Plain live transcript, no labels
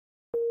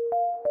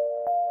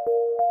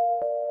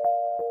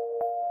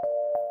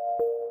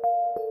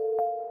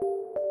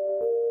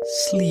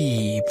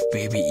Sleep,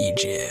 baby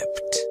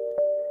Egypt.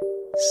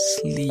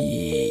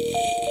 Sleep.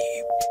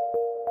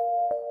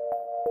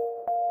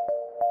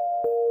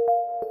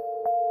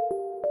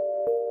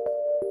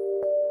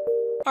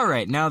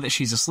 Alright, now that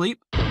she's asleep,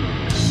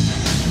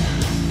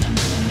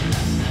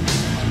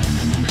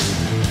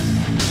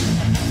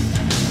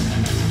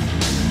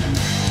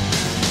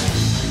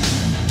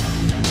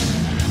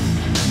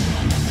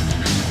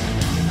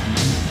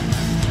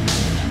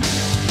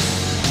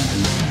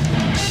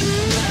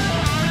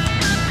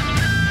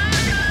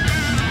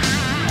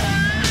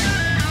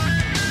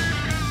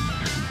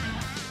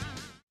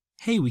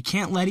 hey, we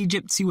can't let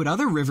Egypt see what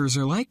other rivers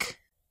are like.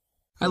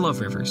 I love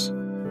rivers.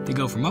 They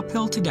go from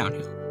uphill to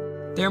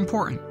downhill. They're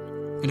important,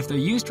 and if they're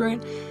used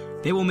right,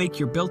 they will make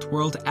your built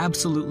world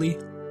absolutely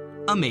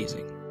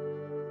amazing.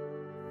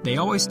 They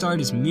always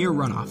start as mere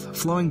runoff,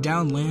 flowing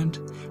down land,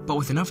 but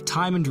with enough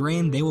time and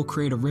rain, they will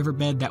create a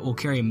riverbed that will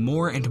carry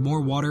more and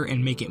more water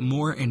and make it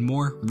more and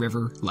more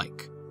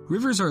river-like.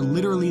 Rivers are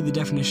literally the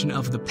definition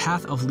of the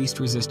path of least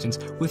resistance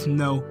with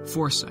no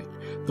foresight.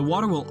 The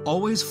water will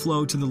always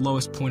flow to the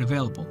lowest point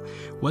available,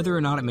 whether or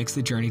not it makes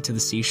the journey to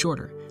the sea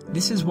shorter.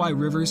 This is why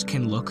rivers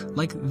can look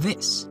like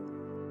this.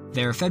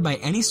 They are fed by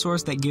any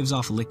source that gives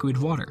off liquid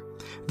water,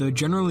 though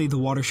generally the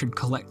water should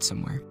collect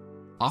somewhere.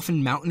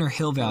 Often mountain or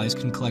hill valleys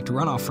can collect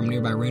runoff from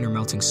nearby rain or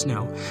melting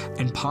snow,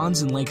 and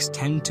ponds and lakes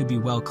tend to be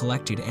well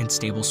collected and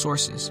stable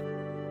sources.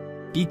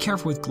 Be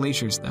careful with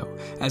glaciers though,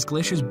 as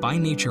glaciers by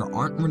nature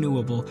aren't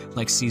renewable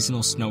like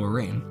seasonal snow or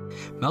rain.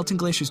 Melting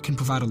glaciers can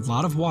provide a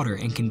lot of water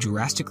and can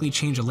drastically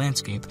change a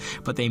landscape,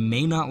 but they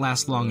may not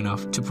last long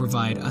enough to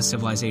provide a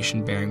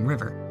civilization-bearing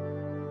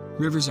river.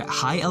 Rivers at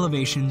high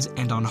elevations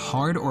and on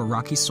hard or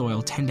rocky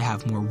soil tend to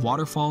have more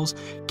waterfalls,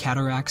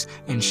 cataracts,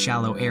 and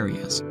shallow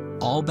areas.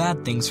 All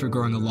bad things for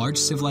growing a large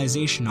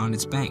civilization on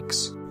its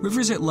banks.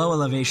 Rivers at low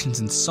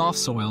elevations and soft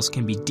soils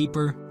can be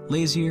deeper,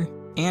 lazier,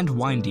 and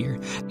windier,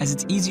 as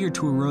it's easier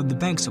to erode the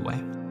banks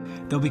away.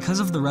 Though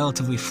because of the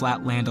relatively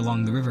flat land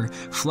along the river,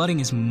 flooding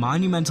is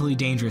monumentally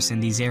dangerous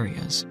in these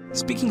areas.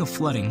 Speaking of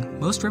flooding,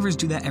 most rivers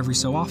do that every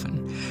so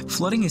often.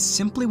 Flooding is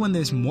simply when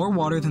there's more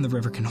water than the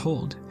river can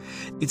hold.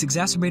 It's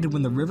exacerbated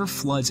when the river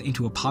floods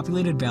into a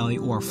populated valley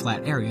or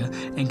flat area,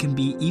 and can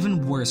be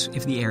even worse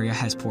if the area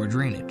has poor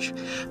drainage.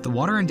 The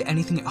water and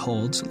anything it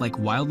holds, like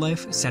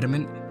wildlife,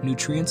 sediment,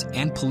 nutrients,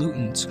 and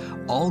pollutants,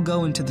 all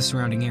go into the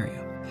surrounding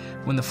area.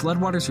 When the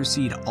floodwaters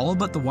recede, all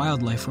but the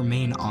wildlife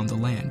remain on the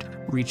land,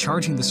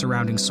 recharging the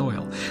surrounding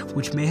soil,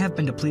 which may have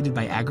been depleted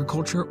by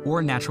agriculture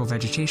or natural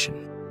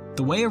vegetation.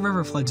 The way a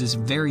river floods is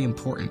very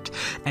important,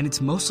 and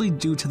it's mostly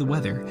due to the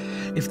weather.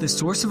 If the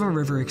source of a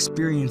river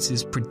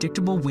experiences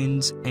predictable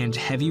winds and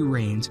heavy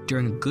rains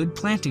during good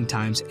planting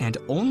times, and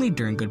only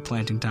during good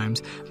planting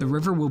times, the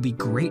river will be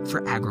great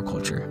for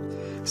agriculture,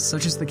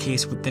 such is the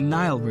case with the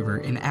Nile River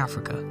in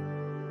Africa.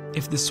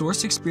 If the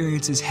source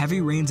experiences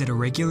heavy rains at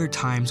irregular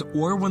times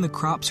or when the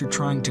crops are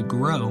trying to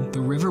grow,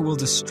 the river will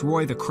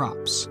destroy the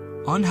crops.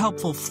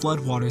 Unhelpful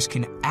floodwaters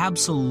can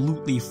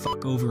absolutely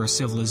fuck over a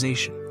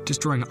civilization,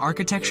 destroying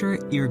architecture,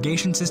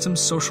 irrigation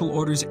systems, social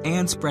orders,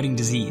 and spreading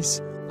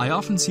disease. I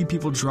often see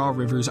people draw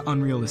rivers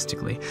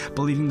unrealistically,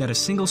 believing that a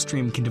single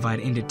stream can divide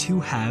into two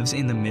halves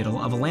in the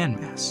middle of a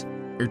landmass.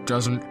 It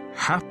doesn't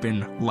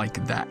happen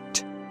like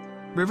that.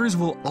 Rivers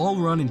will all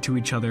run into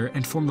each other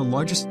and form the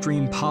largest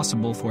stream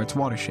possible for its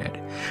watershed,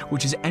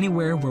 which is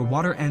anywhere where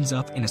water ends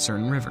up in a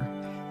certain river.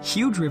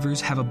 Huge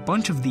rivers have a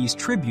bunch of these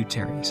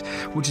tributaries,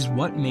 which is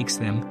what makes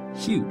them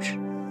huge.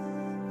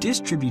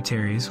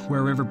 Distributaries, where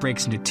a river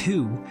breaks into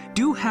two,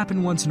 do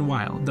happen once in a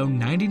while, though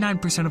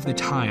 99% of the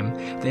time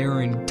they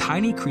are in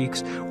tiny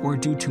creeks or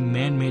due to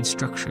man-made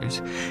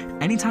structures.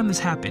 Anytime this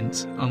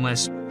happens,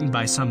 unless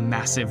by some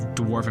massive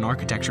dwarven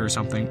architecture or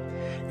something,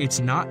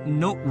 it's not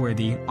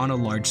noteworthy on a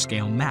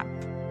large-scale map.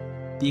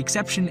 The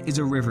exception is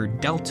a river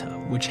delta,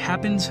 which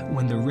happens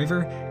when the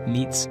river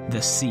meets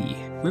the sea.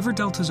 River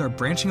deltas are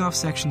branching off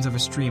sections of a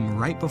stream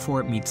right before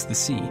it meets the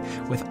sea,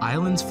 with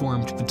islands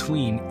formed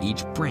between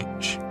each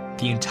branch.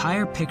 The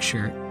entire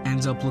picture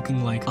ends up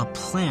looking like a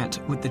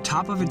plant with the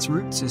top of its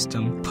root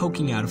system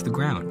poking out of the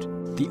ground.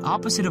 The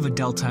opposite of a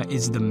delta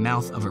is the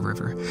mouth of a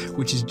river,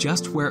 which is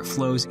just where it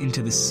flows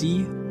into the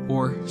sea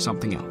or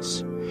something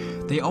else.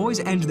 They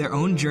always end their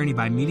own journey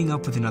by meeting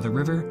up with another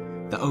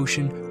river, the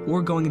ocean,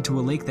 or going into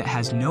a lake that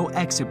has no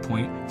exit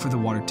point for the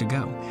water to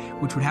go,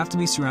 which would have to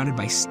be surrounded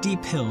by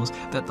steep hills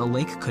that the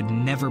lake could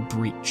never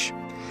breach.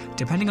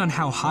 Depending on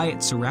how high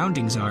its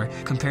surroundings are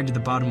compared to the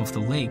bottom of the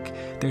lake,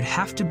 there'd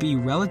have to be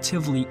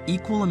relatively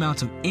equal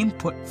amounts of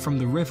input from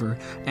the river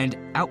and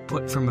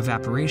output from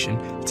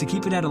evaporation to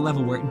keep it at a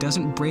level where it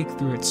doesn't break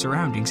through its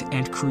surroundings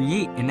and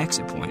create an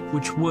exit point,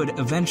 which would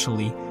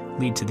eventually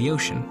lead to the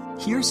ocean.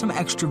 Here are some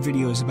extra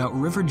videos about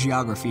river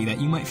geography that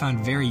you might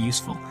find very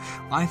useful.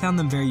 I found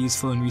them very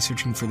useful in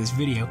researching for this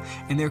video,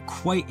 and they're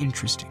quite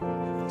interesting.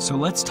 So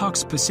let's talk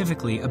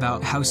specifically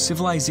about how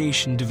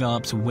civilization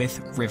develops with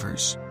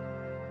rivers.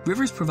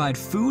 Rivers provide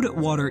food,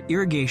 water,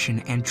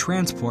 irrigation, and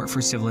transport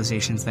for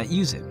civilizations that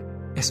use it.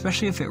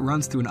 Especially if it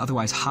runs through an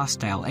otherwise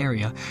hostile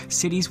area,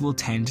 cities will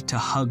tend to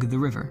hug the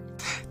river.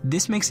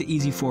 This makes it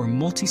easy for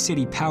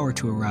multi-city power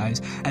to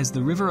arise, as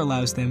the river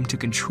allows them to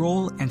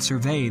control and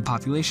survey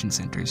population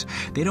centers.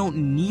 They don't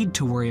need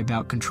to worry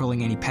about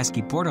controlling any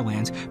pesky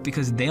borderlands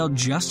because they'll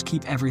just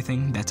keep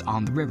everything that's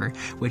on the river,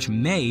 which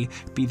may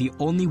be the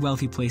only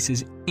wealthy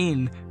places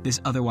in this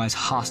otherwise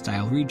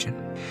hostile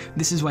region.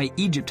 This is why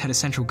Egypt had a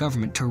central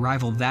government to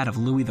rival that of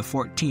Louis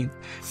XIV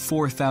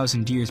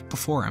 4,000 years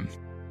before him.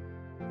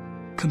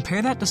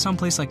 Compare that to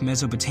someplace like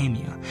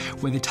Mesopotamia,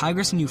 where the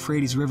Tigris and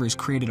Euphrates rivers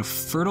created a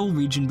fertile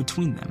region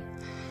between them.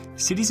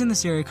 Cities in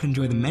this area could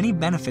enjoy the many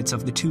benefits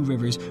of the two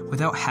rivers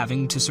without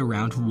having to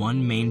surround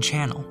one main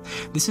channel.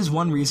 This is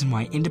one reason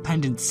why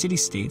independent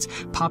city-states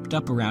popped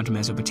up around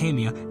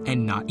Mesopotamia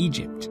and not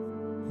Egypt.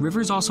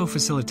 Rivers also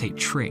facilitate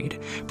trade,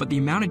 but the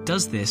amount it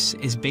does this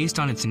is based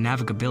on its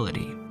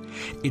navigability.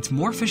 It's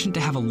more efficient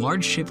to have a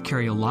large ship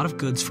carry a lot of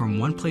goods from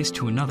one place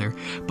to another,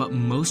 but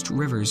most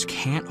rivers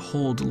can't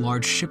hold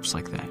large ships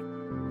like that.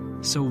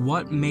 So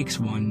what makes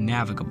one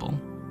navigable?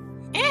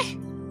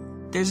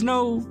 There's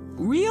no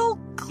real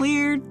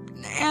clear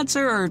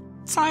answer or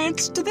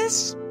science to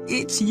this.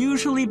 It's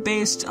usually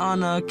based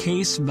on a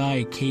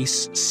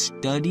case-by-case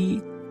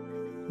study.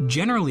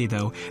 Generally,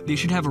 though, they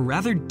should have a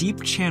rather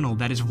deep channel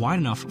that is wide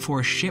enough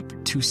for a ship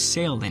to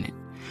sail in it.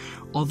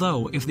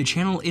 Although, if the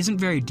channel isn't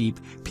very deep,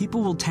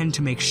 people will tend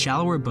to make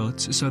shallower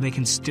boats so they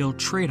can still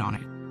trade on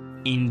it.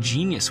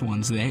 Ingenious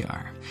ones they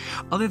are.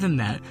 Other than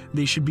that,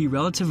 they should be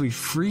relatively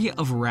free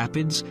of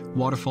rapids,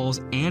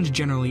 waterfalls, and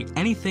generally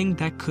anything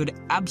that could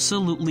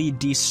absolutely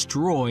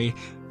destroy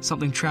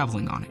something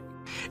traveling on it.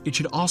 It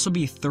should also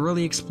be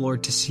thoroughly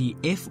explored to see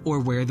if or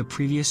where the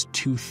previous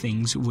two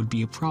things would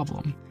be a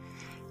problem.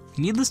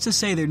 Needless to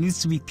say, there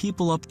needs to be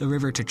people up the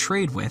river to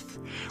trade with,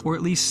 or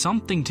at least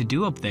something to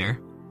do up there.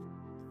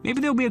 Maybe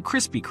there'll be a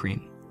Krispy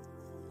Kreme.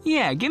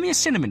 Yeah, give me a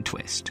cinnamon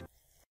twist.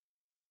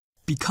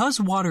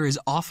 Because water is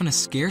often a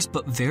scarce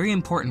but very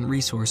important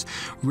resource,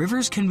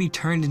 rivers can be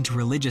turned into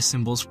religious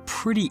symbols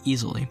pretty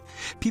easily.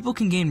 People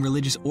can gain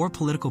religious or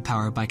political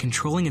power by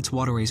controlling its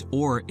waterways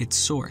or its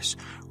source,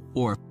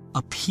 or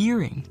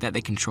appearing that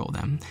they control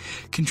them.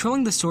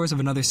 Controlling the source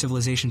of another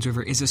civilization's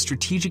river is a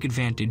strategic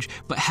advantage,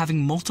 but having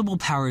multiple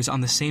powers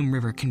on the same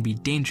river can be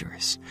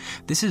dangerous.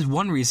 This is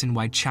one reason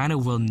why China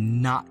will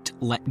not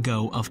let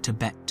go of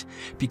Tibet,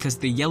 because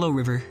the Yellow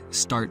River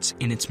starts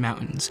in its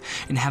mountains,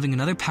 and having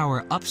another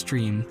power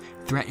upstream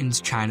threatens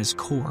China's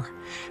core.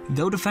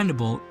 Though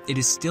defendable, it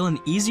is still an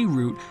easy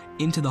route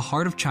into the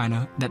heart of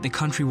China that the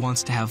country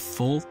wants to have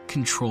full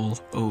control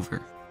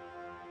over.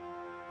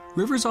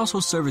 Rivers also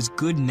serve as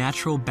good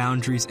natural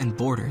boundaries and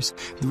borders.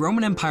 The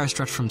Roman Empire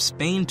stretched from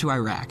Spain to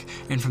Iraq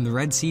and from the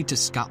Red Sea to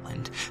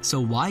Scotland,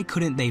 so why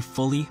couldn't they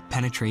fully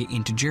penetrate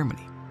into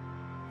Germany?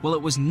 Well,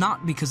 it was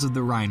not because of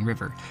the Rhine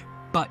River,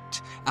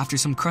 but after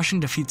some crushing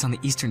defeats on the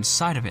eastern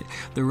side of it,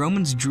 the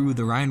Romans drew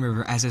the Rhine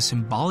River as a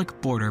symbolic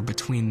border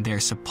between their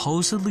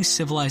supposedly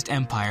civilized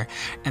empire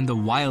and the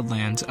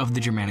wildlands of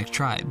the Germanic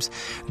tribes,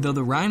 though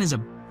the Rhine is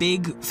a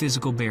big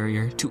physical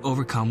barrier to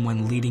overcome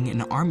when leading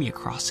an army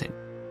across it.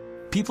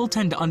 People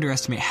tend to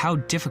underestimate how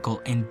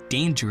difficult and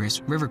dangerous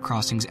river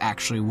crossings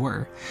actually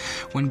were.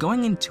 When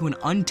going into an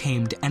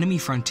untamed enemy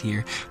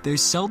frontier,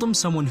 there's seldom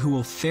someone who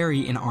will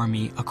ferry an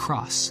army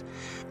across.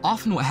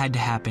 Often what had to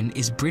happen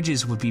is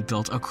bridges would be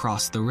built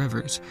across the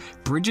rivers.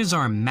 Bridges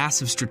are a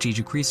massive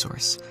strategic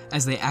resource,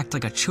 as they act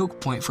like a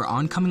choke point for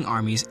oncoming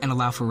armies and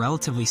allow for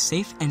relatively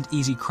safe and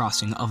easy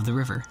crossing of the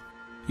river.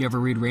 You ever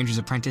read Ranger's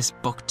Apprentice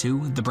Book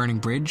 2, The Burning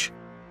Bridge?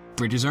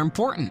 Bridges are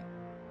important.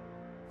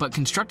 But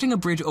constructing a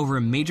bridge over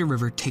a major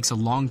river takes a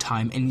long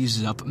time and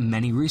uses up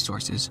many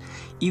resources.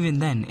 Even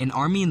then, an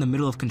army in the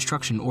middle of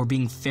construction or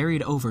being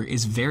ferried over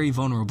is very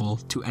vulnerable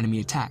to enemy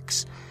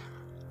attacks.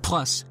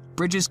 Plus,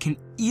 bridges can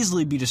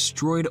easily be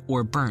destroyed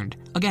or burned.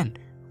 Again,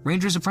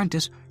 Ranger's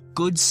Apprentice,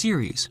 good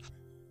series.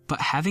 But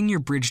having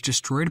your bridge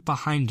destroyed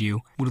behind you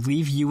would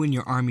leave you and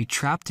your army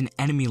trapped in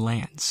enemy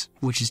lands,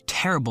 which is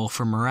terrible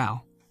for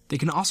morale. They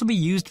can also be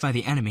used by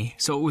the enemy,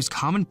 so it was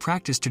common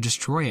practice to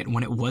destroy it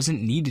when it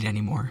wasn't needed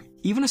anymore.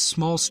 Even a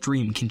small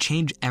stream can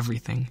change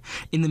everything.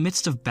 In the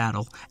midst of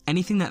battle,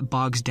 anything that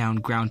bogs down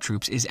ground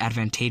troops is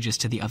advantageous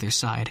to the other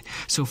side,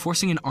 so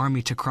forcing an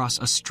army to cross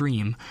a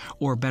stream,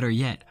 or better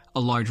yet, a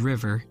large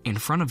river, in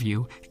front of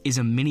you, is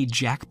a mini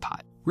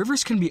jackpot.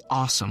 Rivers can be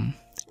awesome,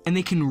 and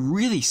they can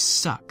really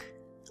suck.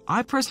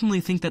 I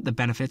personally think that the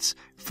benefits,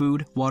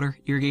 food, water,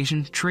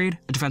 irrigation, trade,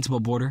 a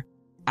defensible border,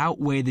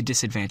 outweigh the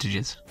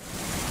disadvantages.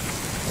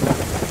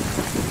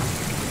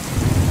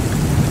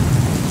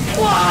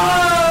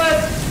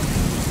 What?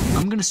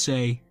 I'm gonna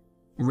say,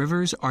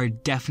 rivers are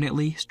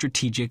definitely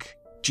strategic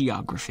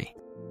geography.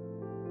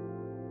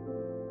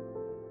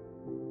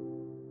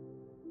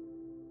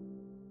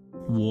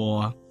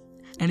 War.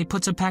 And he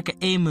puts a pack of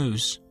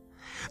emus.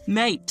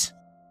 Mate,